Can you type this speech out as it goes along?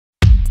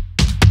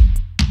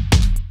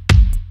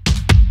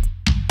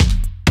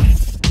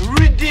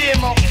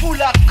game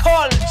full of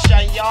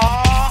culture,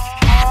 y'all.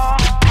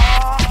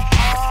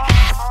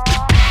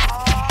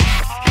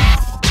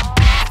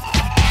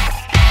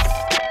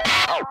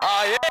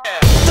 Oh yeah.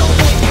 The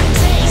boys got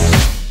taste,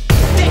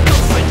 they go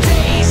for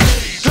days.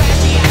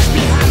 Glassy eyes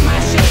behind my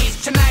shades.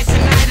 Tonight's the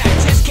night, I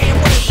just can't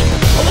wait.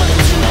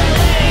 Welcome to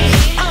LA,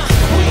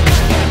 we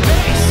got that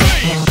bass.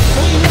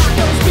 We rock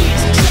those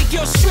beats, shake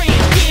your string,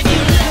 give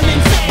you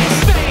Lemonface.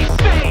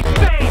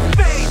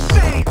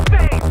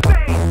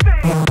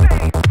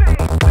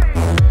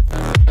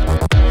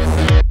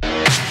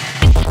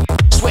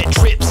 Sweat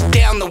drips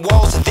down the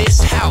walls of this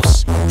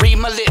house. Read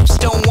my lips,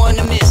 don't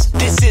wanna miss.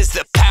 This is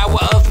the power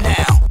of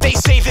now. They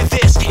say that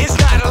this is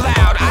not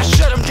allowed. I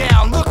shut them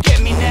down, look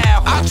at me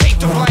now. I'll take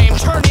the blame,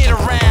 turn it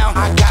around.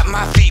 I got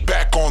my feet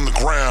back on the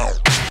ground.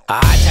 I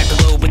attack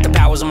the load with the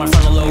powers on my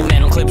frontal lobe.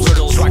 Nano clips,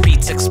 riddles, rock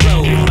beats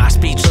explode. My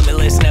speech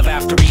limitless, never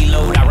have to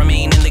reload. I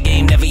remain in the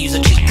game, never use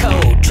a cheat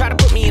code. Try to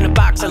put me in a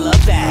box, I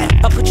love that.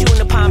 I'll put you in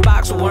the pine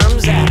box with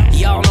worms at.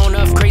 Y'all know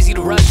enough crazy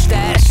to rush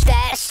that.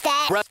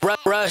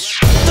 Rush.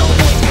 The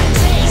boys got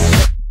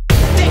taste,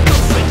 they go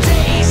for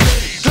days.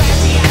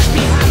 Glassy eyes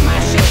behind my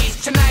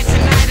shades. Tonight's the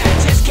night, I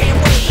just can't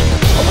wait.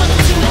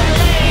 Welcome to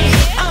LA,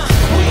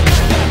 we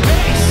got that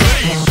bass.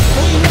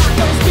 We rock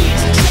those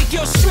beats, shake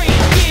your string,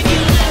 give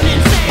you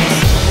Lemonface.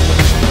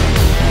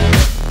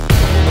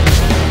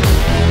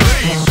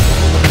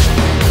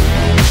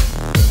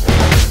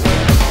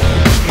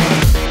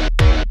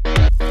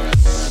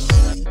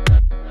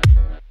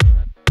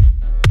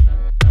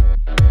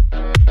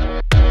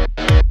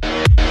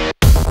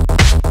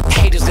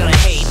 Haters gonna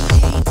hate,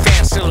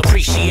 fans still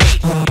appreciate.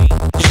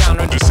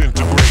 Genre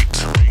Disintegrate.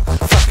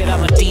 fuck it,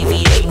 I'ma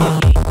deviate.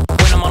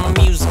 When I'm on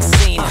the music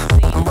scene,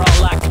 I'm raw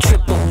like a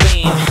triple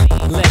beam.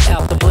 Let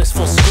out the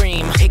blissful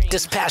scream. Take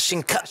this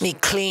passion, cut me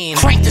clean.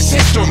 Crank the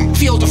system,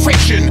 feel the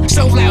friction.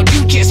 So loud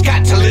you just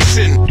got to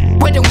listen.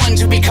 We're the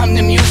ones who become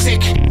the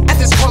music.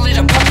 Others call it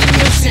a public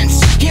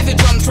nuisance. Hear the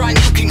drums draw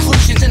new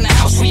conclusions. In the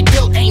house we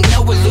built ain't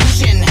no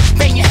illusion.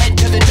 Bang your head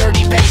to the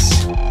dirty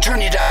bass.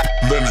 Turn it up.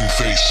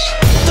 Lemonface.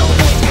 The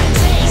boys got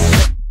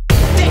taste,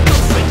 they go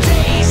for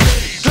days.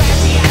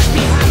 Glassy eyes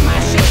behind my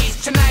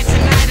shades. Tonight's the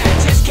night, I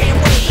just can't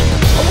wait.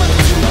 Welcome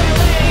to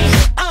LA,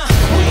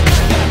 we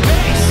got that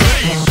bass.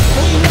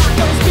 We rock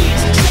those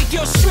beats, shake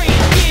your string,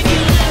 give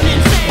you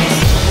Lemonface.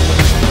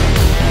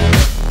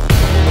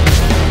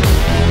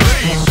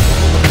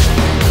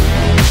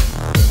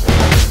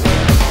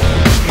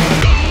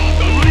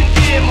 The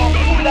game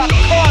full of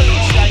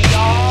culture,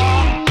 y'all.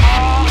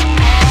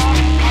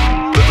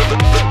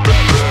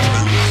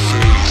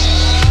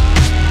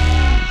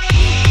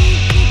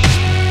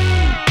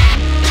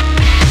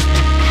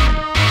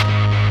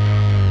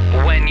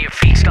 When your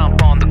feet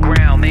stomp on the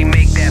ground, they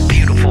make that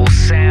beautiful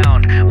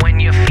sound. When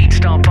your feet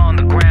stomp on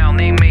the ground,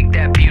 they make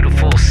that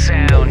beautiful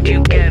sound.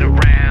 You get